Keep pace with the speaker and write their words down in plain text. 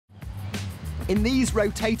In these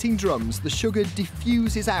rotating drums, the sugar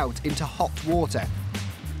diffuses out into hot water,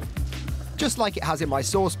 just like it has in my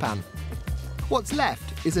saucepan. What's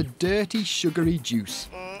left is a dirty, sugary juice.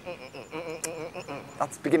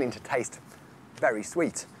 That's beginning to taste very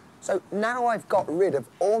sweet. So now I've got rid of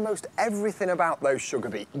almost everything about those sugar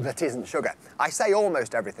beets that isn't sugar. I say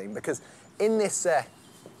almost everything because in this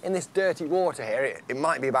dirty water here, it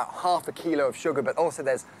might be about half a kilo of sugar, but also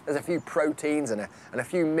there's a few proteins and a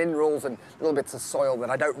few minerals and little bits of soil that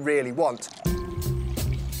I don't really want.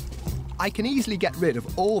 I can easily get rid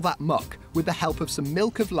of all that muck with the help of some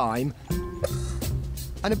milk of lime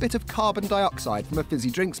and a bit of carbon dioxide from a fizzy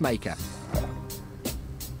drinks maker.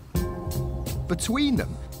 Between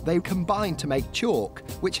them, they combine to make chalk,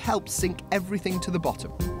 which helps sink everything to the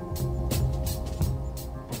bottom.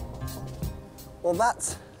 Well,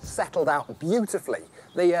 that's settled out beautifully.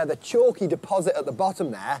 The chalky deposit at the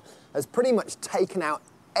bottom there has pretty much taken out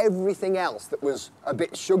everything else that was a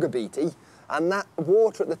bit sugar beety, and that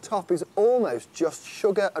water at the top is almost just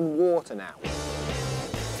sugar and water now.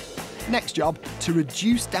 Next job, to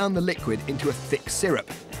reduce down the liquid into a thick syrup.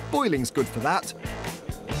 Boiling's good for that.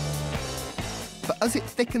 But as it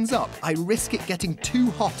thickens up, I risk it getting too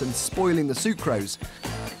hot and spoiling the sucrose.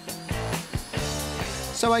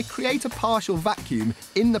 So I create a partial vacuum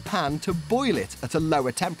in the pan to boil it at a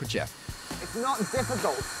lower temperature. It's not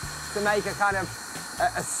difficult to make a kind of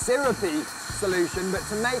a syrupy solution, but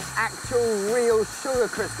to make actual real sugar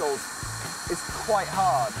crystals is quite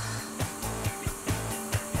hard.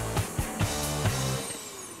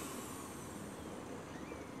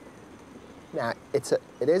 Now,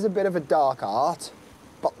 it is a bit of a dark art,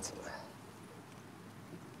 but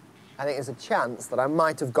I think there's a chance that I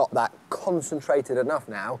might have got that concentrated enough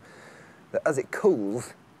now that as it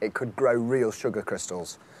cools, it could grow real sugar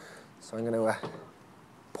crystals. So I'm going to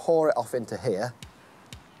pour it off into here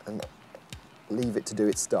and leave it to do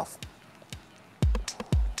its stuff.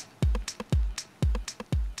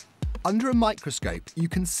 Under a microscope, you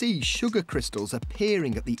can see sugar crystals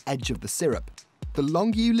appearing at the edge of the syrup. The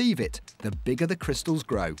longer you leave it, the bigger the crystals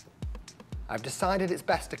grow. I've decided it's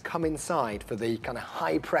best to come inside for the kind of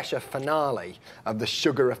high-pressure finale of the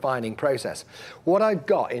sugar refining process. What I've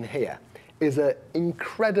got in here is an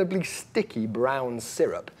incredibly sticky brown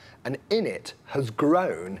syrup, and in it has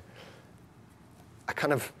grown a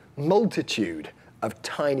kind of multitude of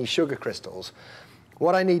tiny sugar crystals.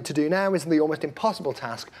 What I need to do now is the almost impossible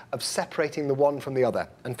task of separating the one from the other,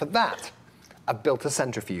 and for that, I've built a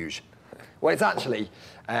centrifuge. Well, it's actually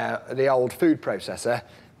the old food processor,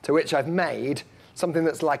 to which I've made something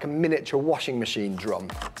that's like a miniature washing machine drum.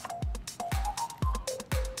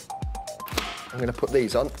 I'm going to put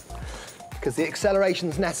these on, because the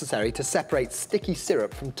accelerations necessary to separate sticky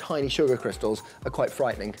syrup from tiny sugar crystals are quite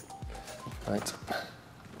frightening. Right,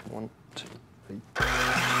 1, 2, 3.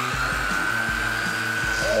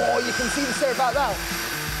 Oh, you can see the syrup out there.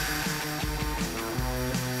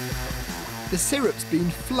 The syrup's been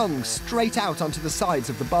flung straight out onto the sides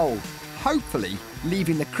of the bowl, hopefully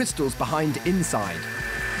leaving the crystals behind inside.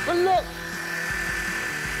 But look!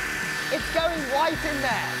 It's going white in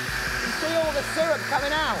there. You see all the syrup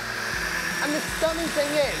coming out. And the stunning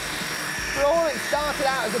thing is, for all it started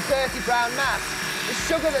out as a dirty brown mass, the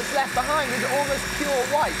sugar that's left behind is almost pure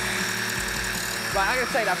white. Right, I'm going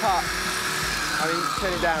to take that part. I mean,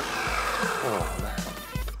 turn it down. Oh, man.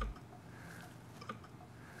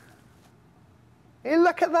 Hey,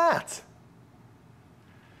 look at that.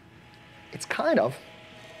 It's kind of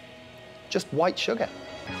just white sugar.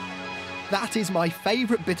 That is my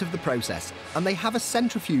favourite bit of the process, and they have a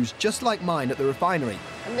centrifuge just like mine at the refinery.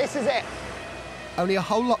 And this is it. Only a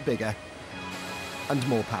whole lot bigger and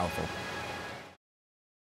more powerful.